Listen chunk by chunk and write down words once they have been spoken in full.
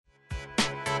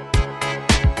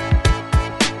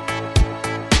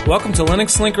Welcome to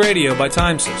Linux Link Radio by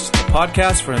Timesys, a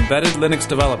podcast for embedded Linux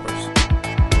developers.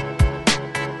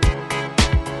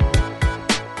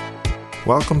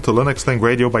 Welcome to Linux Link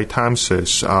Radio by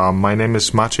Timesys. My name is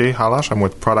Maciej Halasz. I'm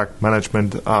with Product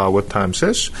Management with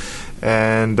Timesys.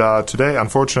 And today,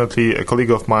 unfortunately, a colleague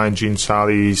of mine, Gene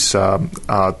Sally, is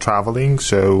traveling.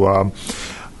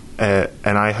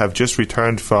 And I have just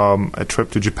returned from a trip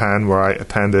to Japan where I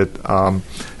attended an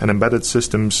Embedded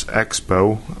Systems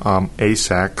Expo,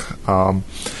 ASEC,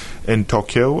 in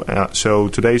Tokyo. So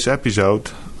today's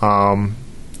episode, I'm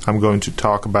going to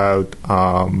talk about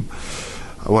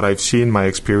what I've seen, my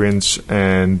experience,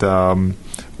 and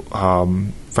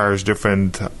various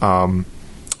different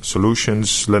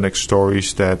solutions, Linux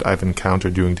stories that I've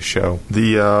encountered during the show.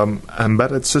 The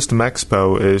Embedded System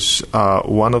Expo is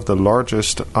one of the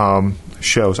largest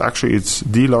shows. Actually, it's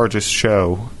the largest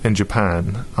show in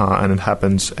Japan, and it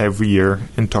happens every year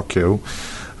in Tokyo,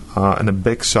 in a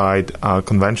big side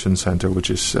convention center, which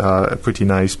is a pretty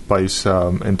nice place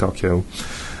in Tokyo.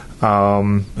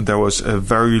 There was a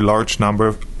very large number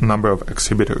of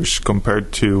exhibitors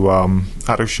compared to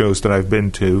other shows that I've been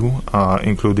to,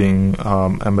 including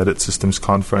Embedded Systems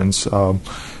Conference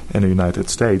in the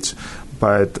United States.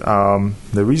 But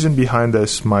the reason behind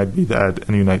this might be that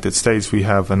in the United States we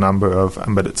have a number of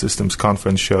Embedded Systems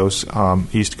Conference shows,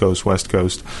 East Coast, West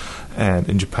Coast, and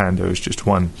in Japan there is just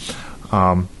one.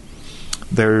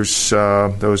 There was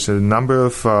a number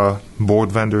of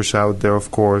board vendors out there,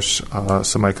 of course,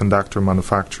 semiconductor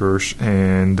manufacturers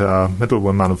and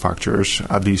middleware manufacturers.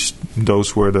 At least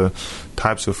those were the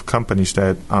types of companies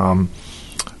that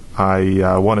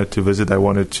I wanted to visit. I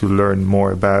wanted to learn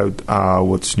more about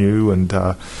what's new and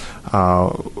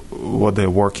what they're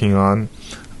working on.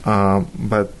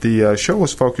 But the show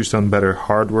was focused on better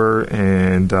hardware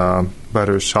and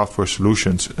better software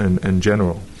solutions in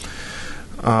general.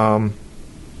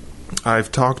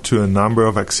 I've talked to a number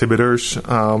of exhibitors,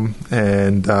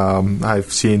 and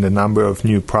I've seen a number of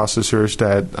new processors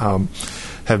that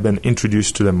have been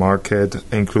introduced to the market,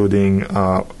 including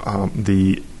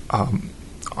the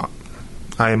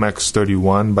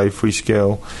IMX31 by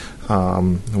Freescale,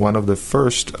 one of the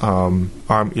first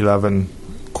ARM11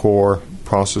 core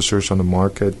processors on the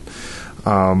market.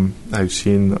 I've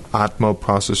seen Atmo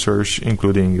processors,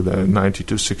 including the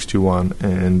 9261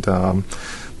 and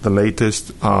the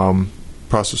latest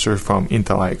processor from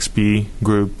Intel IXP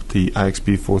group, the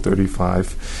IXP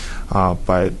 435.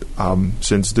 But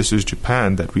since this is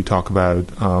Japan that we talk about,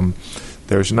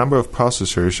 there's a number of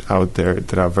processors out there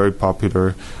that are very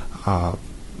popular,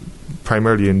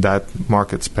 primarily in that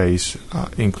market space,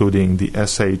 including the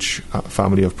SH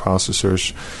family of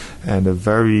processors and a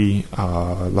very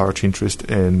large interest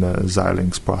in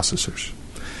Xilinx processors.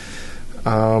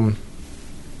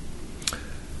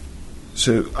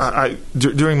 So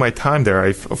during my time there, I,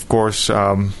 of course,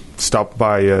 stopped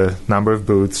by a number of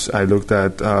booths. I looked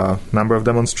at a number of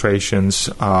demonstrations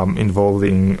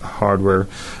involving hardware.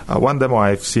 One demo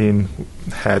I've seen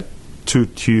had two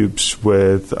tubes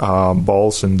with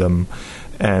balls in them,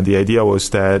 and the idea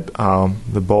was that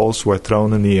the balls were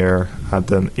thrown in the air at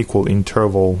an equal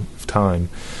interval of time.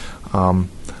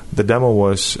 The demo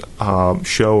was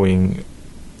showing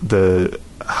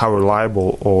how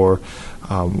reliable or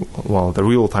the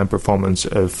real-time performance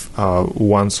of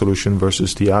one solution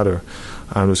versus the other.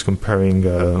 I was comparing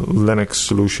a Linux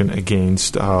solution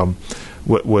against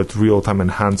with real-time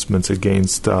enhancements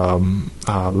against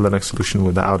Linux solution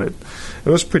without it. It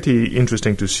was pretty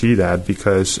interesting to see that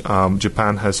because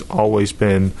Japan has always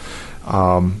been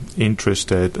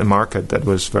interested, a market that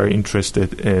was very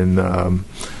interested in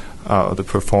the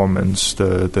performance,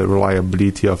 the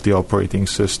reliability of the operating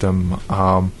system,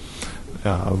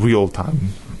 real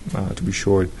time, to be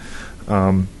short.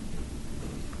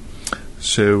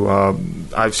 So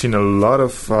I've seen a lot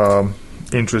of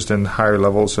interest in higher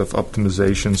levels of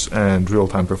optimizations and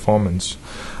real-time performance.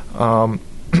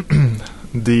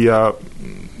 The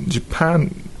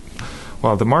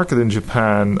market in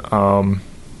Japan,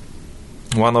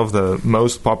 one of the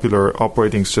most popular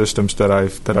operating systems that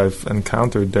I've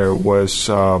encountered there is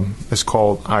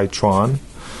called Itron.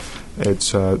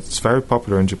 It's very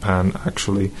popular in Japan,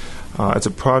 actually. It's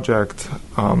a project.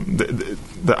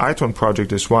 The Itron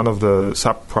project is one of the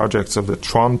sub-projects of the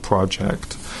Tron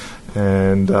project.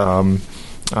 And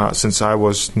since I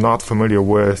was not familiar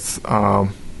with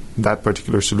that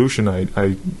particular solution,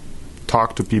 I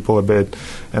talked to people a bit,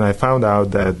 and I found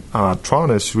out that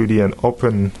Tron is really an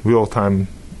open real-time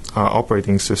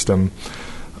operating system.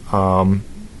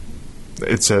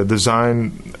 It's a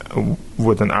design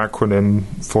with an acronym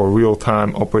for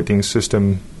Real-Time Operating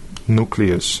System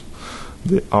Nucleus,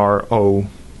 the RO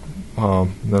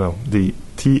the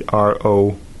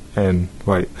TRON,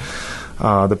 right.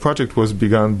 The project was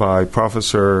begun by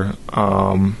Professor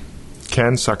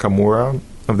Ken Sakamura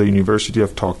of the University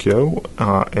of Tokyo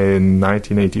in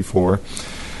 1984.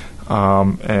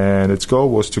 And its goal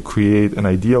was to create an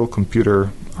ideal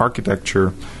computer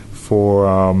architecture for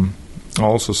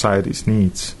all society's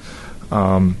needs.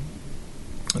 The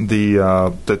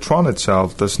Tron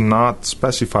itself does not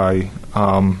specify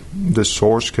the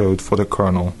source code for the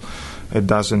kernel. It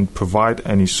doesn't provide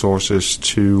any sources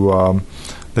to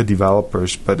the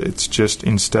developers, but it's just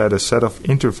instead a set of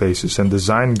interfaces and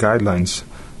design guidelines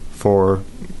for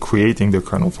creating the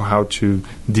kernel, for how to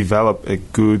develop a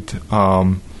good,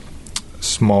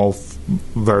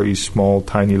 very small,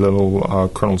 tiny little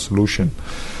kernel solution.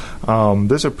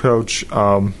 This approach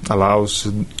allows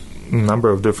a number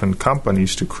of different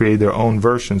companies to create their own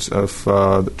versions of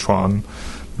the Tron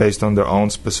based on their own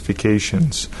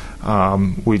specifications,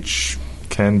 which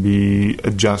can be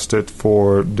adjusted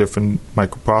for different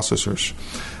microprocessors.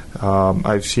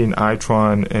 I've seen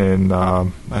iTron in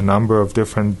a number of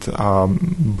different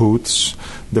booths,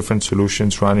 different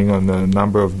solutions running on a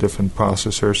number of different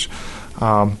processors,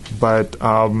 but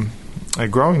a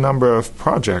growing number of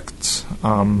projects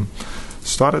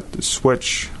started to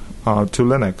switch to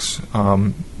Linux.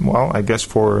 I guess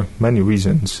for many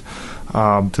reasons.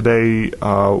 Today,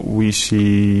 we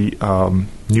see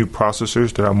new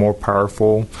processors that are more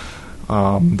powerful,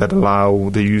 that allow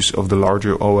the use of the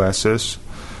larger OSs.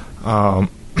 And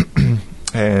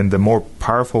the more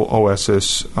powerful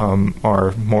OSs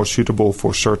are more suitable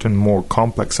for certain more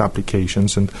complex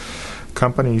applications. And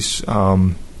companies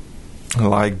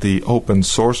like the open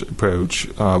source approach,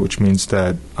 which means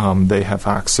that they have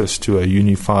access to a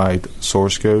unified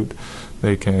source code.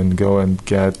 They can go and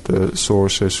get the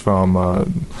sources from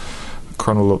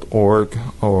kernel.org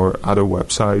or other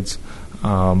websites.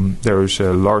 There is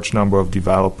a large number of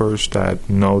developers that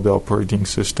know the operating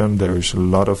system. There is a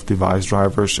lot of device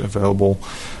drivers available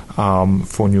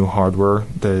for new hardware.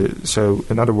 So,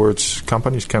 in other words,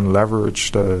 companies can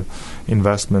leverage the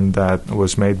investment that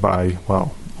was made by,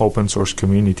 open source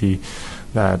community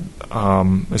that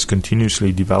is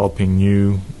continuously developing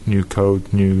new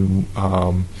code, new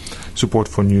support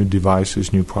for new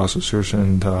devices, new processors,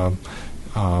 and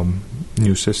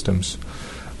new systems.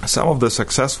 Some of the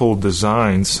successful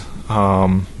designs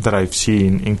that I've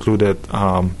seen included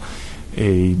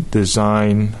a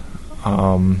design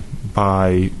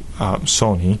by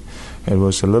Sony. It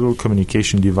was a little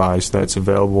communication device that's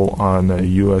available on the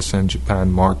US and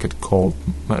Japan market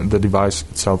the device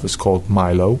itself is called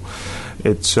Milo.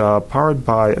 It's powered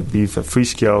by, I believe, a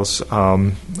Freescale's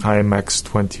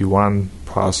IMX21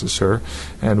 processor,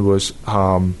 and was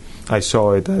I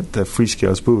saw it at the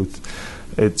Freescale's booth.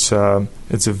 It's a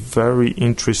very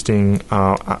interesting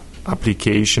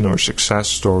application or success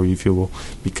story, if you will,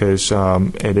 because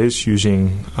it is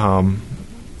using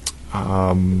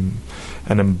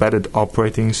an embedded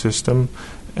operating system,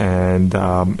 and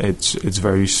it's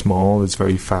very small, it's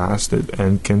very fast,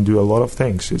 and can do a lot of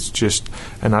things. It's just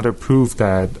another proof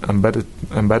that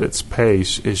embedded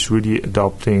space is really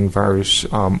adopting various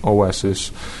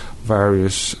OSs,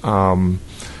 various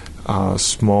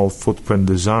small footprint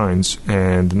designs,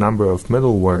 and the number of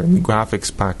middleware and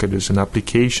graphics packages and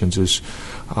applications is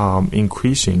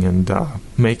increasing, and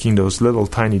making those little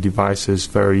tiny devices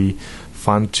very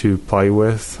fun to play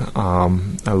with. A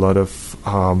lot of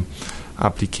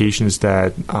applications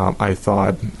that I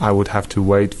thought I would have to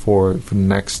wait for the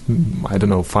next,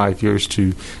 5 years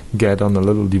to get on a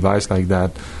little device like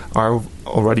that are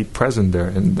already present there,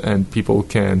 and people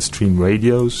can stream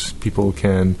radios, people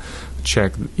can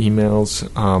check emails,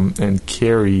 and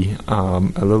carry a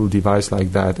little device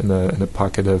like that in a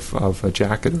pocket of a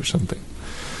jacket or something.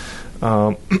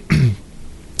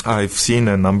 I've seen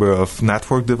a number of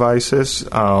network devices,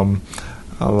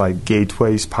 like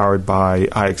gateways powered by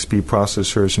IXP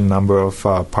processors, a number of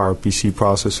PowerPC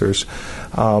processors,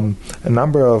 a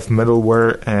number of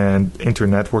middleware and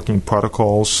internetworking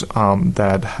protocols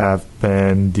that have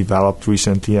been developed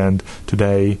recently and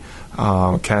today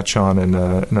catch on in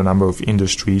a number of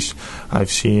industries. I've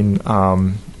seen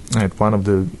at one of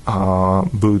the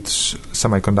booths,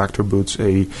 semiconductor booths,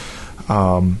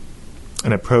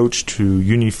 an approach to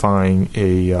unifying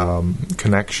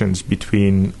connections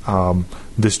between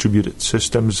distributed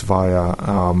systems via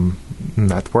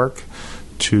network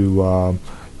to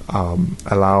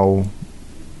allow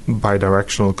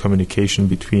bidirectional communication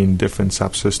between different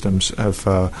subsystems of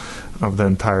the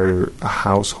entire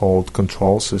household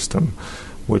control system,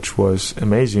 which was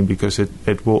amazing because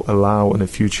it will allow in the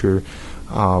future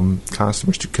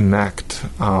customers to connect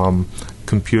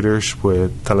computers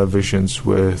with televisions,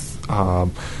 with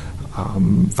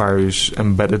various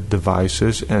embedded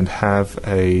devices, and have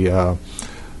a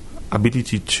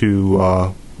ability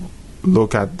to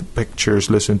look at the pictures,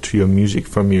 listen to your music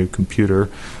from your computer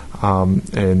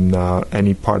in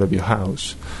any part of your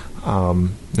house.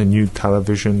 The new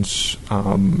televisions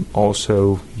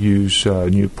also use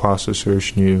new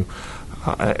processors,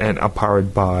 and are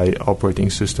powered by operating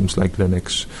systems like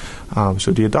Linux.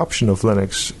 So the adoption of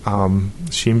Linux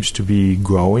seems to be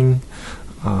growing.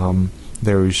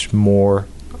 There is more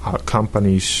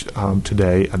companies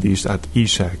today, at least at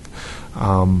ESEC,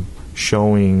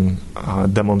 showing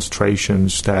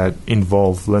demonstrations that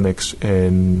involve Linux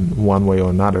in one way or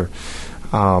another.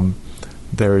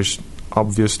 There is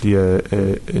obviously a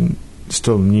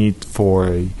still need for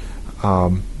a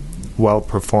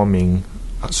well-performing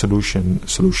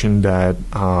solution that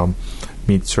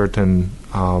meets certain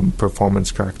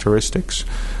performance characteristics.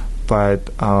 But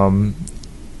from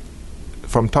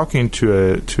talking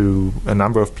to a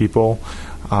number of people,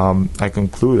 I can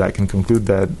conclude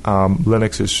that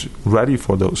Linux is ready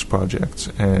for those projects,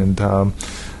 and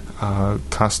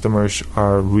customers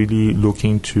are really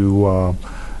looking to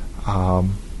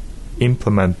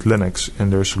implement Linux in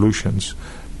their solutions,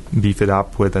 beef it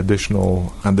up with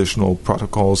additional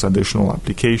protocols, additional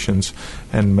applications,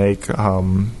 and make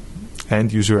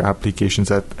end-user applications,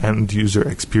 that end-user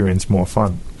experience more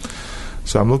fun.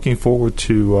 So I'm looking forward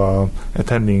to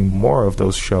attending more of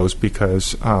those shows,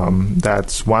 because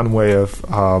that's one way of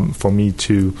for me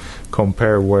to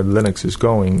compare where Linux is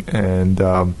going and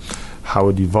how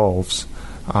it evolves.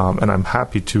 And I'm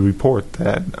happy to report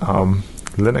that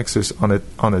Linux is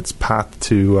on its path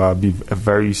to be a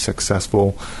very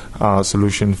successful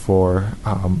solution for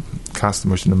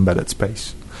customers in embedded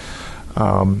space.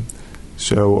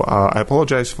 So I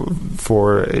apologize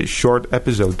for a short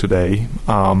episode today.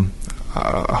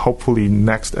 Hopefully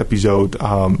next episode,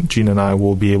 Gene and I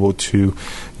will be able to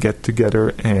get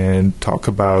together and talk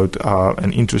about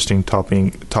an interesting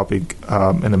topic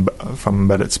from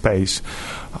embedded space.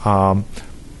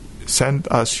 Send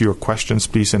us your questions,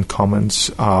 please, and comments.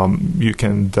 You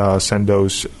can send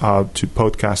those to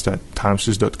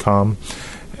podcast@timesys.com,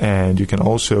 and you can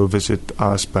also visit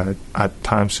us at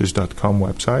timesys.com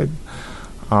website.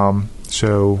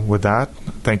 So with that,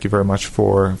 thank you very much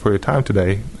for your time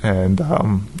today, and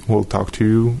we'll talk to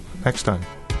you next time.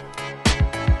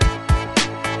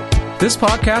 This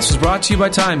podcast was brought to you by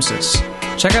Timesys.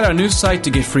 Check out our new site to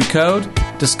get free code,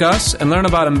 discuss, and learn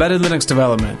about embedded Linux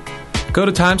development. Go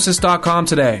to timesys.com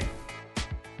today.